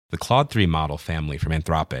The Claude 3 model family from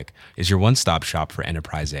Anthropic is your one-stop shop for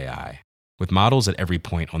enterprise AI. With models at every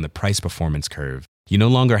point on the price-performance curve, you no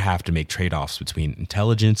longer have to make trade-offs between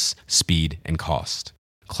intelligence, speed, and cost.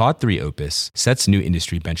 Claude 3 Opus sets new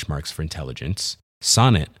industry benchmarks for intelligence.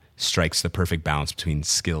 Sonnet strikes the perfect balance between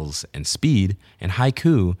skills and speed. And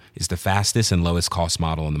Haiku is the fastest and lowest cost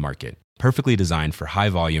model in the market, perfectly designed for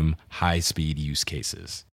high-volume, high-speed use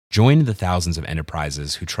cases. Join the thousands of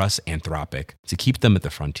enterprises who trust Anthropic to keep them at the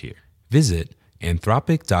frontier. Visit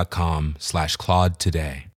anthropic.com/Claude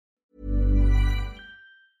today.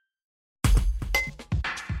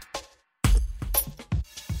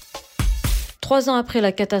 Trois ans après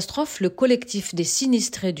la catastrophe, le collectif des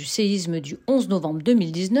sinistrés du séisme du 11 novembre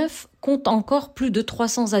 2019 compte encore plus de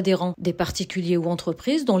 300 adhérents, des particuliers ou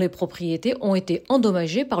entreprises dont les propriétés ont été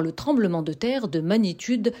endommagées par le tremblement de terre de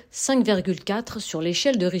magnitude 5,4 sur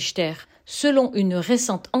l'échelle de Richter. Selon une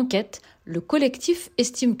récente enquête, le collectif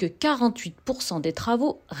estime que 48% des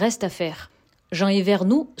travaux restent à faire. Jean-Yves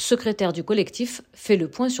Vernoux, secrétaire du collectif, fait le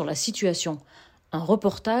point sur la situation. Un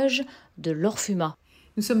reportage de Laure Fuma.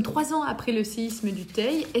 Nous sommes 3 ans après le séisme du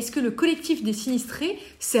Teil. Est-ce que le collectif des sinistrés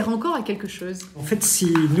sert encore à quelque chose ? En fait,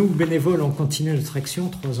 si nous, bénévoles, on continue notre action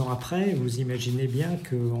 3 ans après, vous imaginez bien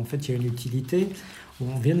qu'en fait, il y a une utilité.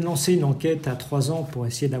 On vient de lancer une enquête à 3 ans pour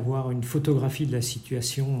essayer d'avoir une photographie de la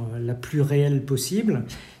situation la plus réelle possible.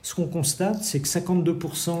 Ce qu'on constate, c'est que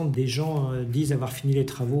 52% des gens disent avoir fini les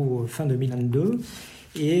travaux fin 2022.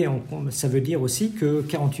 Et ça veut dire aussi que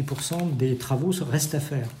 48% des travaux restent à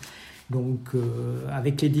faire. Donc,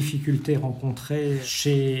 avec les difficultés rencontrées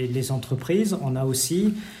chez les entreprises, on a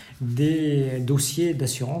aussi des dossiers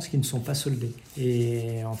d'assurance qui ne sont pas soldés.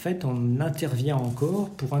 Et en fait, on intervient encore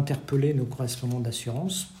pour interpeller nos correspondants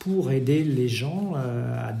d'assurance pour aider les gens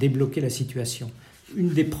à débloquer la situation. Une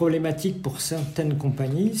des problématiques pour certaines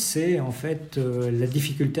compagnies, c'est en fait la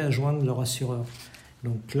difficulté à joindre leur assureur.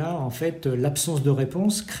 Donc là, en fait, l'absence de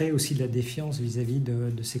réponse crée aussi de la défiance vis-à-vis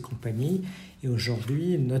de ces compagnies. Et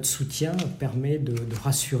aujourd'hui, notre soutien permet de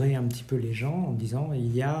rassurer un petit peu les gens en disant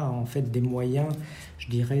il y a en fait des moyens, je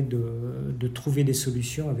dirais, de trouver des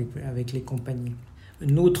solutions avec les compagnies.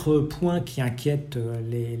 Un autre point qui inquiète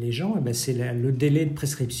les gens, c'est le délai de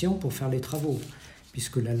prescription pour faire les travaux.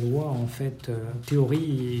 Puisque la loi, en fait, en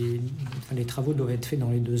théorie, les travaux doivent être faits dans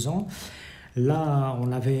les 2 ans. Là,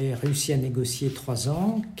 on avait réussi à négocier 3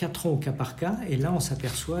 ans, 4 ans au cas par cas, et là, on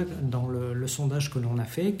s'aperçoit dans le sondage que l'on a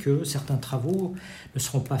fait que certains travaux ne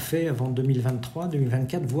seront pas faits avant 2023,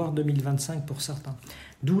 2024, voire 2025 pour certains.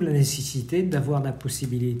 D'où la nécessité d'avoir la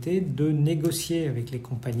possibilité de négocier avec les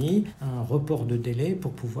compagnies un report de délai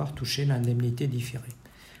pour pouvoir toucher l'indemnité différée.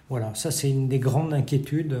 Voilà, ça c'est une des grandes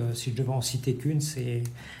inquiétudes. Si je devais en citer qu'une, c'est,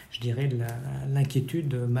 je dirais,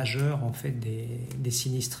 l'inquiétude majeure en fait des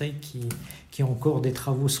sinistrés qui ont encore des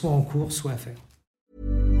travaux soit en cours, soit à faire.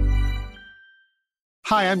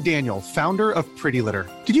 Hi, I'm Daniel, founder of Pretty Litter.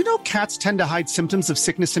 Did you know cats tend to hide symptoms of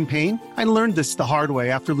sickness and pain? I learned this the hard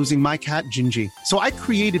way after losing my cat, Gingy. So I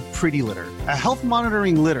created Pretty Litter, a health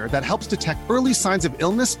monitoring litter that helps detect early signs of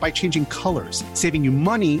illness by changing colors, saving you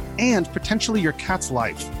money and potentially your cat's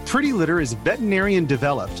life. Pretty Litter is veterinarian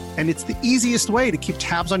developed, and it's the easiest way to keep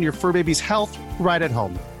tabs on your fur baby's health right at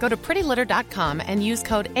home. Go to prettylitter.com and use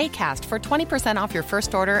code ACAST for 20% off your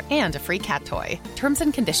first order and a free cat toy. Terms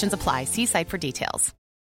and conditions apply. See site for details.